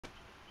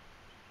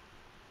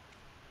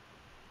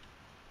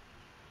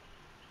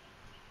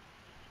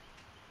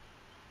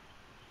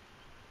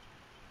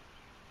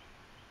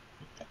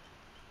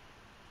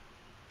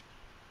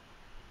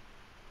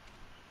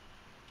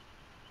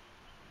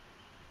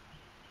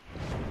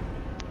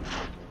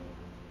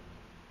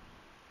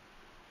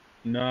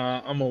Nah,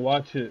 I'm gonna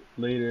watch it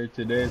later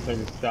today so I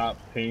can stop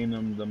paying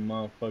them the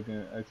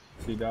motherfucking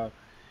 $60.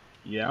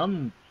 Yeah,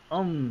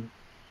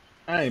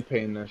 I ain't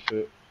paying that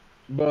shit.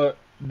 But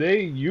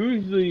they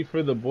usually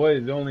for the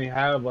boys they only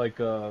have like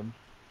a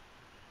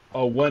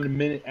 1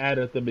 minute ad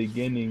at the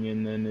beginning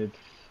and then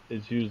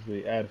it's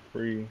usually ad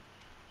free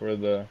for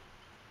the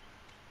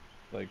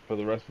for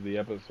the rest of the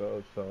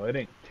episode. So it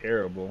ain't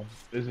terrible.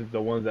 This is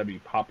the ones that be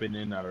popping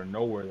in out of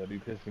nowhere that be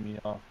pissing me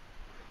off.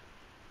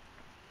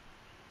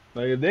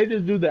 Like if they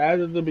just do the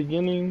ads at the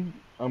beginning,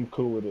 I'm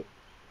cool with it.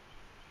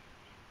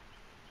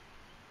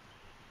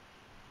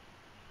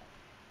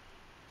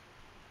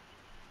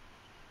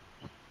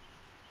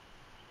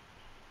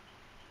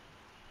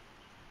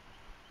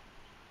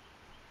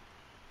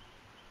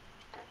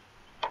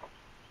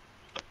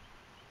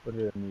 What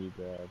did I need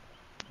to grab?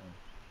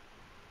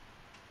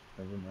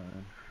 Oh, never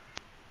mind.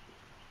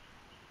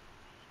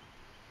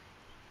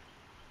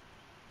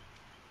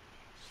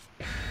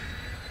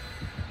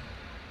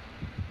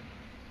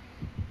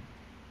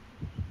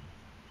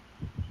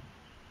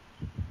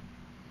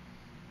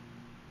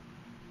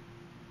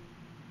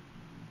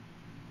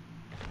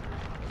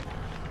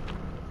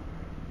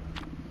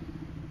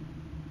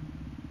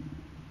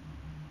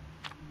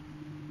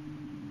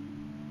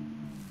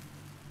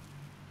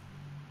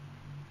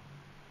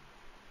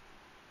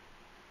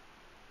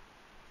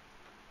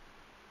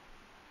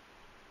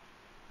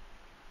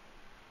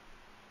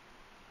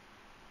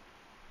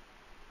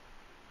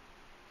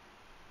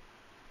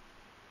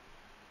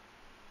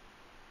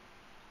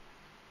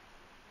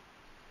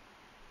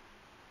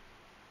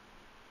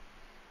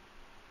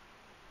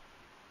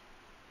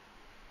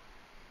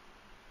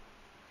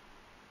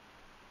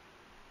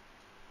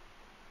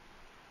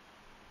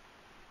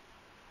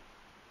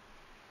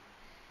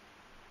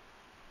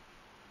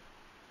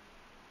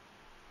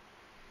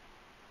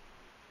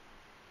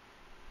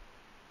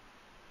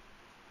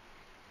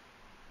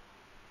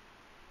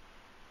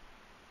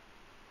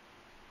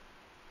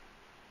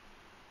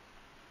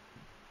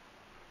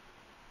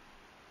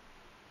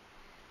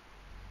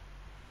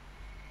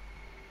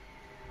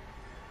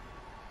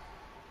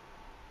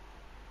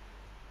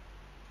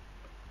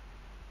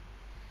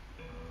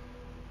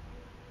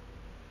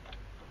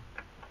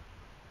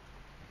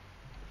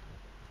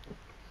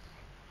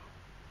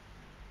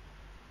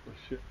 Oh,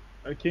 shit.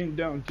 I came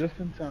down just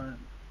in time.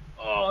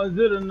 Oh, is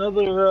it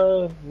another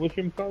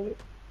whatchamacallit?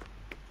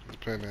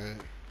 Depending on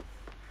it.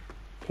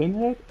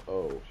 Pinhead?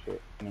 Oh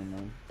shit. Never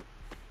mind.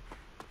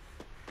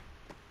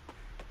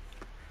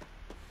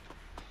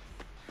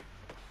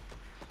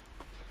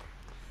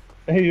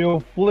 Hey yo,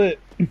 Flip.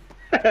 You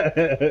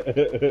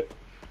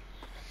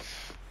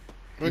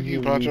Look at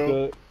you, see what he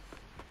Pancho.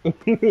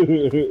 said?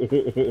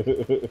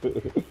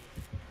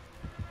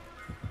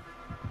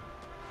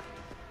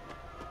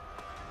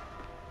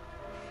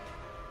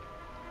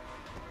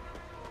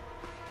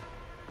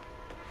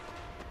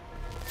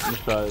 I'm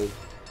gonna try it.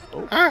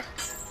 Oh, Ah!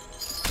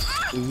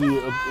 is he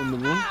up in the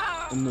room?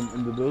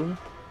 In the building?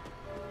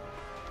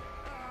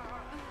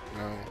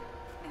 No.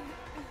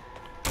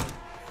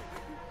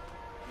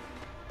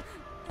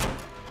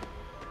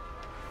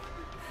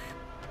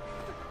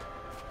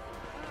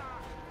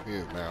 He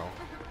is now.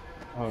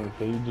 Oh,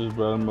 so you just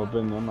brought him up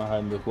in there. I'm gonna hide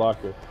in this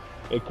locker.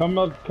 Hey, come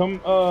up, come,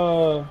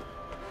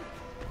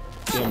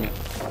 damn it.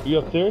 You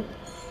upstairs?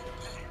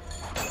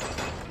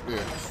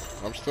 Yeah.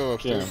 I'm still Yeah,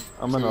 upstairs.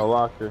 I'm in See, a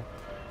locker.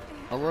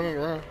 I'm running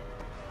around.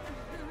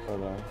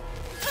 Hold on.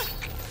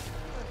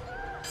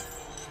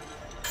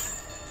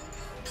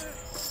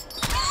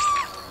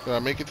 Did I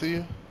make it to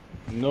you?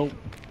 Nope.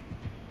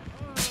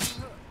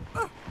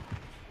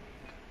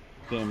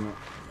 Damn it.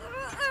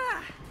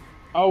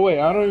 Oh wait,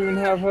 I don't even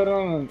have head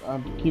on.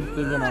 I keep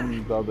thinking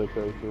I'm the other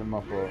character.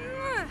 My fault.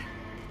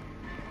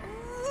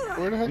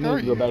 Where the I heck need are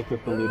to go you? back to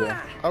Toledo.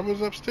 I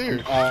was I'm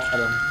upstairs.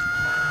 Adam.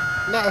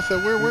 No, I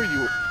said, where were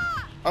you?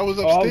 I was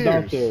Oh, I was upstairs.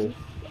 downstairs.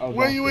 I was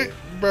Where you at?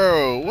 downstairs.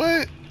 Bro,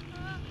 what?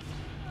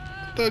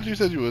 I thought you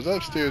said you was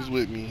upstairs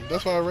with me.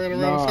 That's why I ran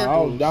around in Nah, I was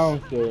circles.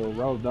 downstairs.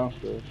 I was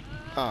downstairs.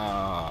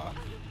 Ah,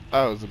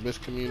 that was a But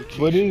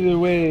miscommunication. either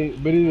way,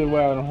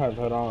 I don't have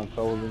head on,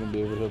 so I wasn't gonna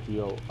be able to help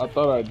you out. I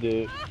thought I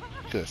did. You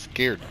could have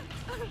scared me.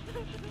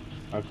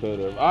 I could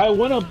have. I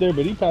went up there,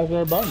 but he passed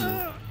right by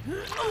me.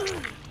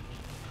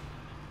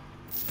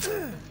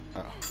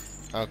 Oh,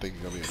 I don't think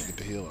you're gonna be able to get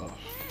the heal off.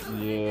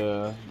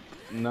 Yeah.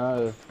 Not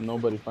if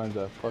nobody finds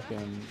that fucking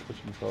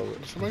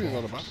whatchamacallit. Somebody's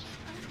on the box.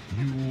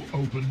 You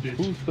opened it.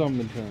 Who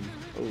summoned him?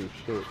 Oh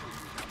shit.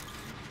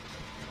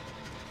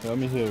 Let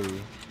me hear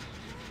you.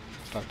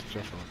 It's not the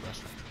Jeffrey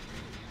aggressive.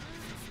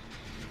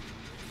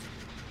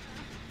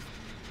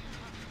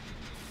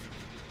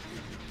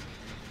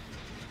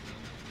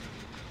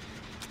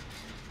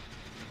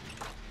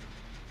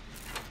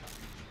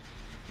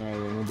 Alright,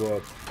 then we'll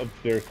go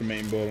upstairs to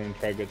main building and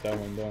try to get that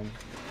one done.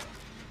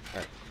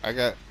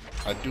 Alright,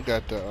 I do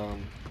got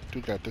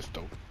this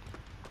though.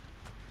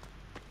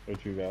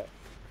 What you got?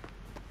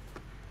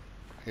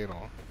 Head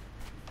on.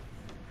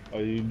 Oh,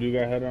 you do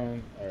got head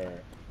on?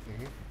 Alright.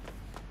 Mhm.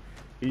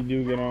 He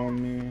do get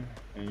on me,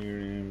 and you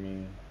hear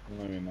me.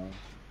 Let me know.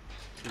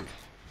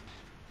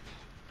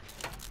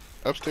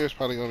 Upstairs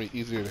probably gonna be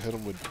easier to hit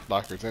them with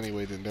lockers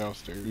anyway than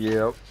downstairs.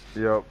 Yep,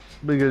 yep.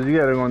 Because you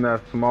gotta go in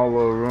that small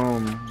little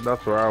room.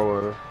 That's where I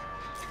was.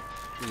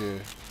 Yeah.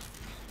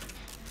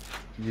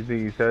 You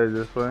think he's headed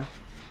this way?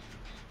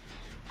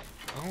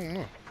 I don't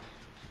know.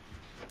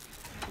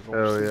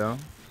 Hell yeah.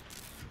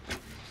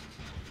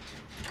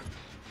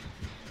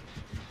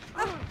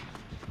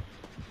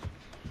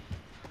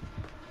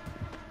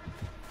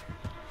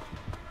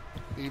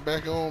 He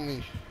back on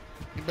me.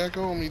 He back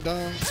on me,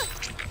 Don.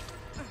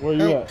 Where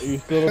you Help. at? You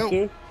still Help.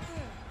 upstairs?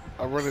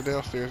 I run it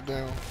downstairs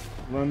down.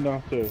 Run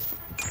downstairs.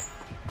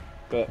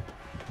 Bet.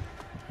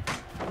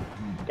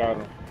 Got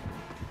him.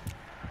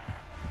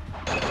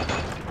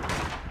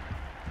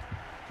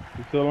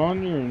 You still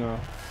on you or no?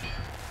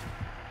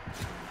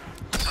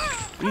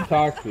 He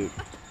toxic.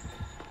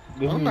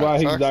 This I'm is not why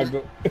he's not toxic.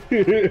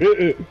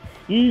 go.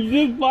 You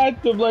just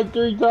flashed him like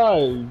 3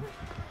 times.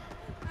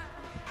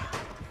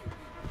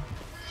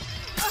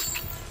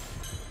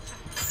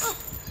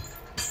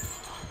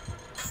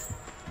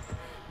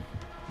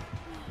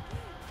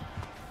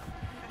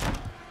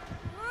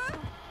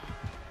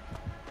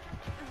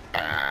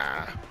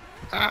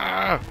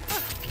 Ah!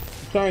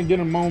 Trying to get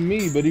him on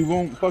me, but he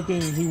won't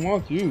fucking. He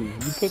wants you.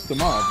 You pissed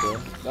him off, bro.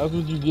 That's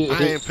what you get.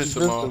 I ain't pissed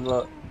him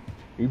off.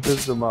 You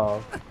pissed him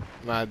off.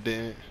 No, I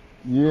didn't.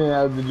 You didn't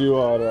have to do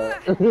all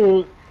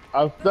that.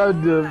 I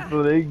stunned him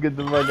so they can get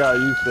the fuck out.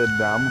 You said,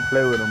 nah, I'm gonna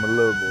play with him a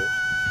little bit.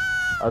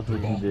 That's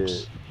what you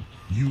did.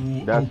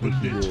 You That's what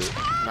opened you it. did.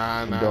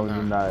 Nah, And nah, don't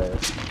nah. deny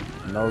it.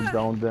 No,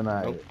 don't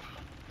deny Nope.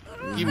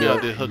 it. You be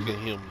out there hooking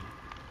him.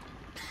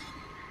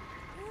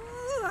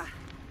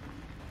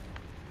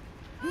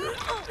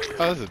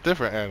 Oh, that's a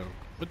different Adam.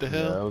 What the Yeah,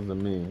 hell? that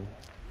wasn't me.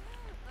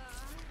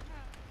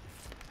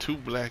 2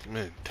 black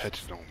men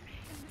touched on me.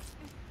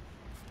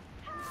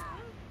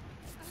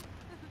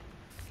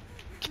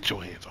 Get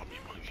your hands on me,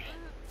 monkey.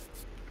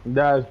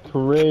 That's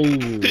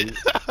crazy.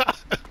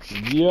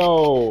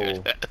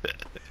 Yo.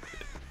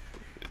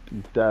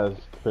 That's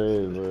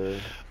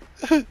crazy.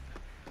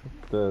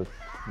 That's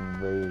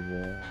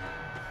crazy.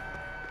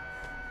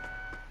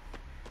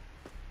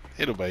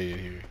 Ain't nobody in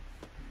here.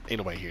 Ain't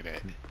nobody hear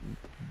that.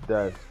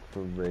 That's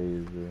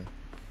crazy.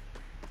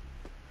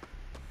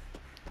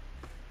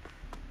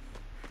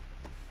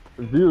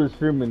 If you were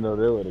streaming though,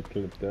 they would have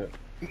clipped that.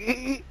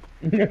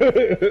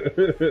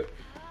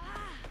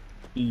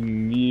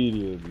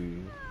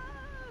 Immediately.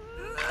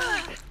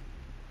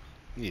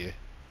 Yeah,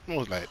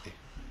 most likely.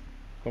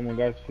 Someone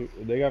got you.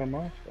 They got him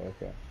off?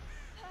 Okay.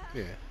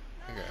 Yeah,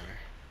 I got her.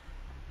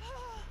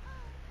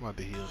 I'm about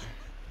to heal her.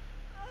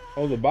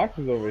 Oh, the box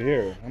is over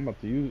here. I'm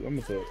about to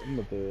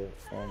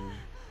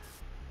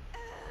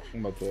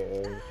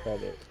try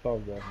to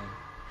solve that one.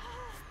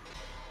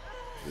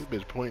 This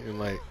bitch pointing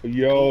like,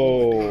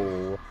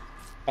 Yo,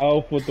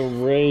 Elf with the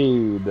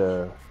raid.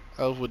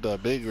 Elf with the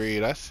big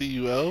raid. I see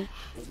you, Elf.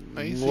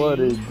 I ain't What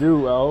see you. it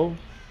do, Elf?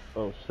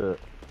 Oh shit.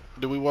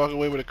 Did we walk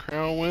away with a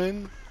crown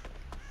win?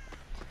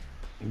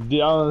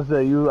 Yeah, I was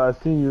gonna say you. I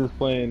seen you was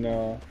playing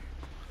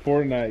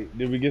Fortnite.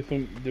 Did we get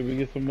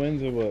some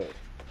wins or what?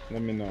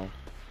 Let me know.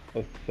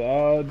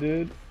 Assad,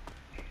 dude.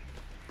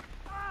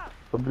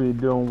 Hope you're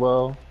doing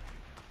well.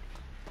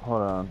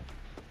 Hold on.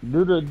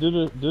 Do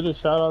the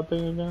shout out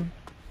thing again.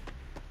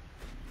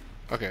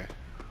 Okay.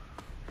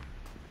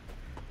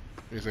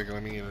 Wait a second,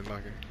 let me get a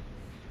knocker.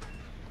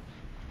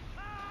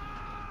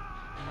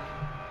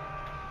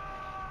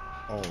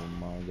 Oh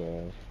my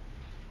gosh.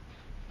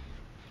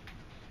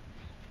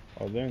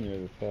 Oh, they're near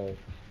the side.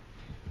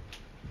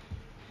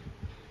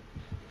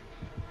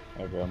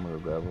 Okay, I'm gonna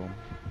grab them.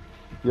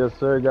 Yes,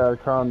 sir. Got a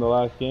car in the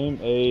last game.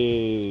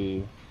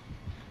 Hey,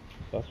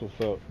 that's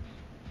what's up.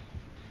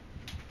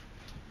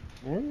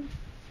 What?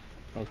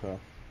 Okay,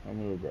 I'm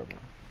gonna grab them.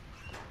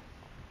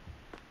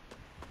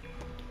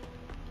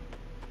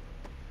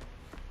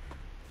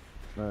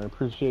 I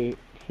appreciate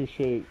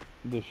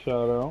the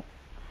shout out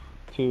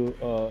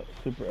to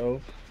Super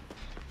Elf.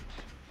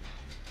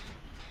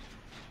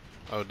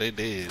 Oh, they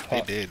did.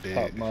 They did.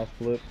 Pop my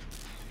flip.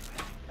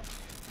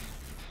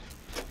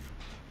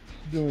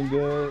 Doing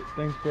good.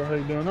 Thanks for how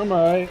you doing. I'm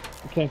alright.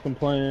 Can't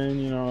complain.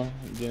 You know,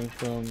 getting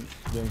some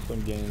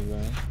games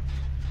in.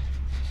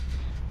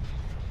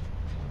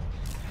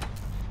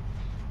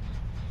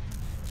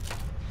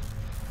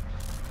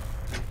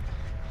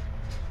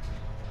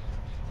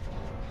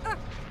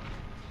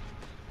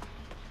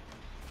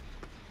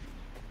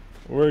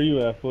 Where are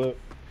you at, Flip?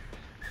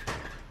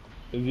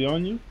 Is he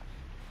on you?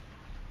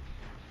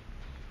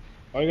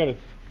 Oh, I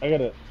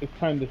gotta, it's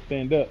time to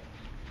stand up.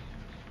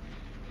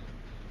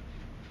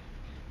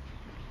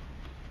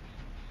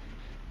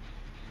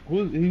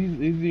 Is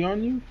he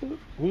on you, Flip?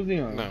 Who's he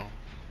on? No.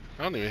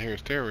 I don't even hear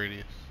his terror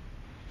radius.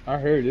 I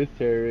heard his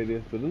terror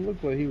radius, but it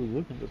looked like he was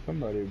looking for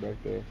somebody back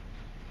there.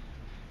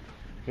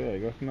 Okay, I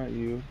guess not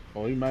you.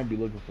 Oh, he might be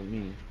looking for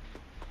me.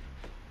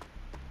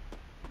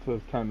 So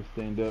it's time to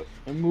stand up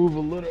and move a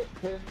little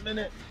for a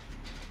minute.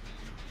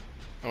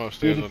 I'm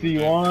upstairs. Good to see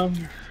you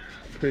on.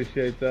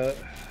 Appreciate that.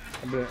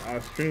 I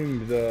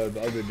streamed the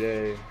other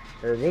day,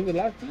 or was it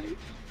last night?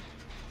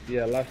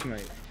 Yeah, last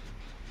night.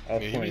 I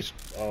was Yeah, playing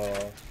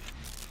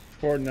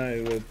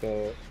Fortnite with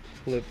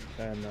Flip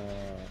and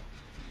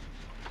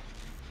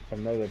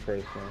another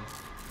person.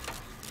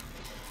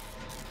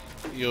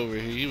 he over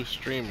here. He was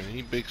streaming.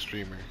 He big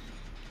streamer.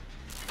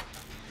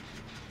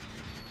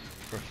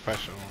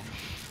 Professional.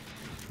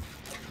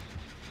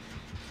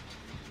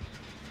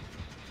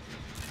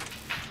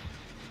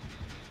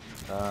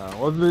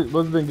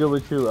 What's been good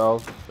with you,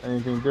 Elf?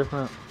 Anything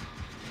different?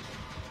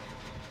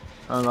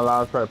 On the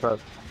last try press.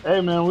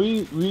 Hey man,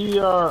 we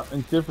are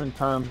in different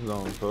time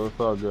zones, so it's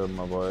all good,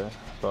 my boy.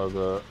 It's all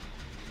good.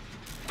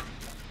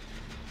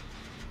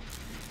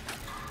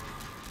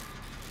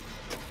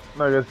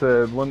 Like I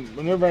said,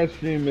 whenever I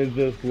stream, it's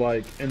just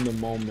like in the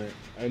moment.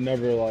 I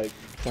never like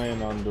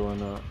plan on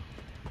doing it.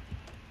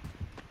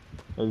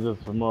 It's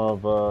just more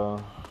of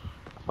a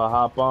if I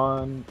hop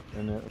on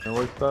and it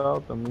works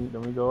out, then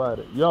we go at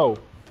it. Yo,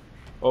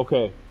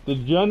 okay. The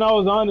gen I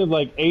was on is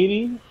like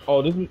 80.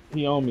 Oh,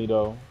 he on me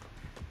though.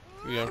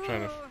 Yeah, I'm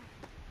trying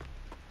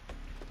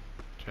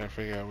to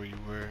figure out where you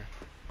were.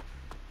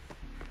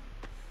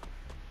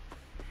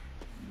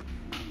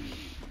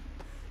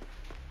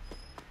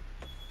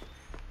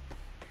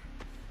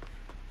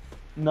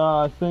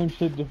 Nah, same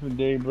shit, different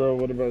day, bro.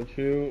 What about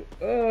you?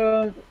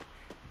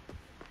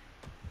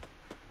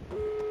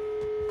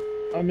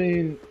 I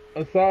mean,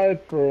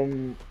 aside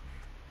from,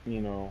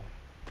 you know,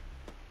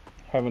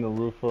 having a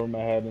roof over my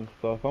head and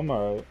stuff, I'm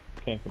alright.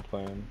 Can't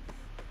complain.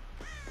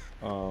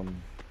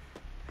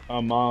 My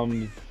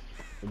mom's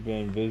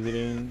been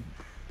visiting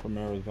from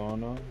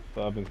Arizona,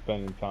 so I've been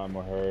spending time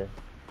with her.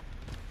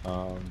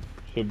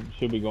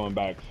 Should be going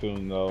back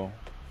soon though,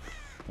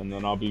 and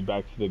then I'll be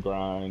back to the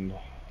grind,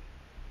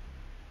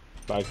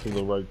 back to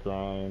the work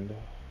grind.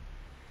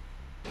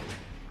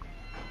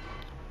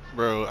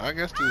 Bro, I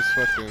guess this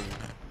fucking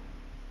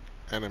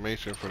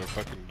animation for the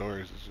fucking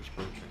doors is just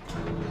broken.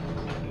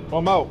 Well,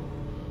 I'm out,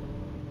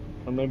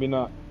 or maybe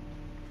not.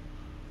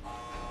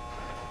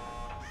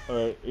 All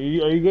right, are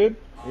you good?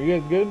 Are you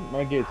guys good?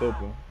 My gate's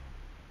open.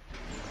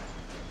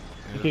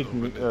 He kicked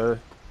me.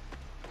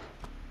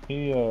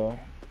 Yeah,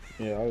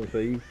 I would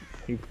say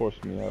he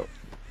forced me out.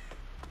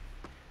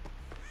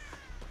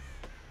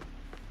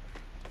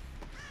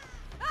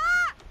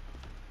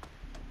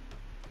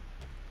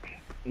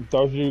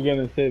 Thought you were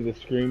gonna say the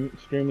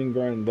screaming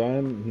grind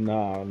done?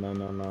 Nah.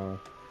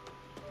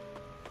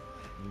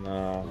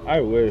 I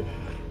wish.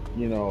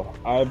 You know,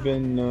 I've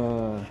been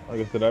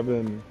like I said, I've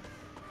been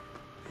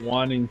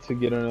wanting to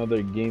get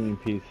another gaming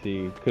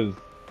PC because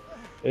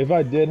if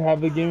I did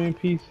have a gaming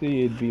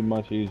PC, it'd be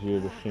much easier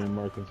to stream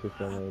more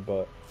consistently.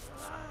 But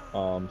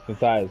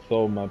since I had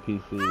sold my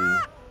PC,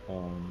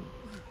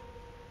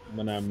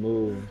 when I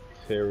moved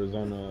to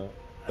Arizona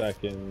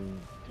back in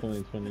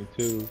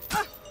 2022,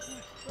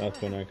 that's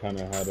when I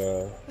kind of had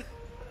to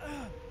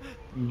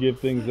give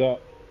things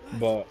up.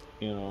 But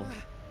you know,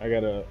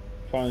 I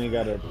finally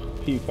got a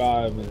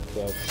P5 and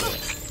stuff.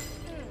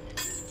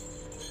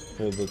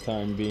 So for the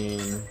time being,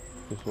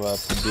 this will have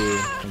to do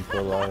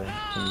until I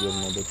can get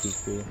another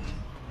PC.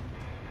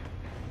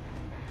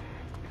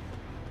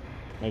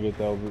 I get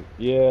that over.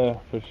 Yeah,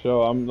 for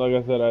sure. I'm like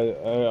I said,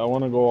 I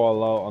want to go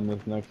all out on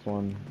this next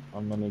one.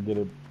 I'm gonna get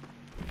it.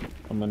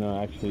 I'm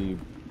gonna actually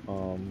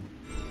I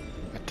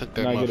took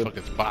that not get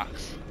motherfucker's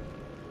box.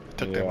 I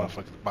took that Yeah.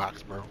 motherfucker's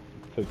box, bro.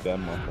 Took that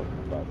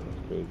motherfucking box.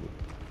 That's crazy.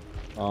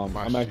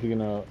 My I'm shit. actually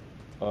gonna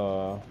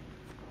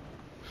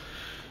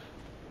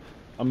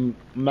I'm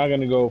not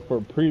gonna go for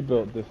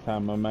pre-built this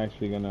time. I'm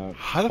actually gonna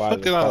How the buy fuck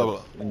the did I...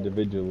 parts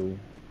individually.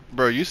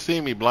 Bro, you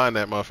seen me blind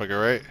that motherfucker,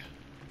 right?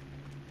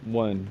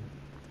 One,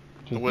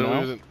 just When we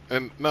now. was in...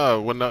 And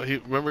no, he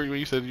remember when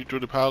you said you threw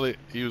the pilot?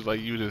 He was like,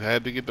 you just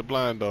had to get the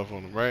blind off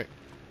on him, right?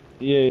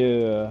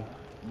 Yeah.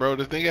 Bro,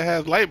 this nigga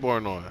has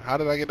Lightborn on. How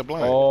did I get the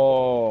blind?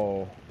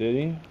 Oh, did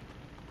he?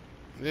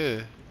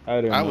 Yeah. I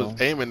didn't I was know.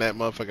 aiming that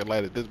motherfucker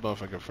light at this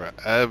motherfucker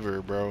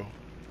forever, bro.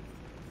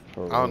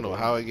 For I don't know real.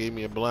 how it gave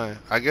me a blind.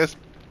 I guess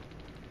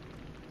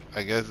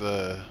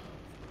it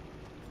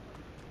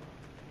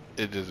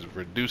just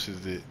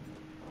reduces it.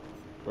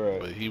 Right.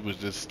 But he was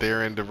just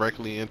staring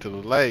directly into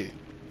the light.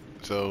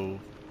 So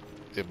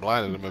it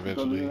blinded him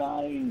eventually.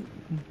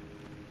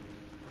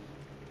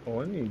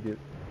 Oh, I need to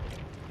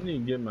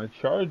get my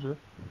charger.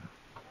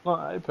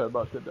 My iPad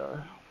about to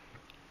die.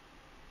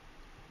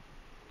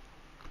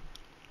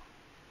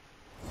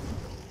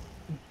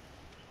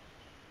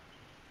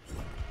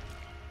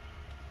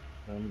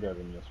 I'm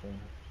grabbing this one.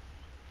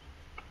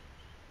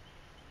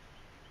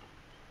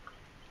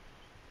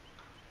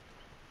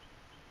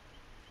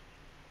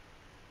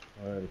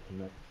 Alright,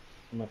 I'm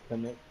gonna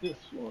connect this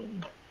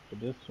one to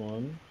this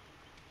one.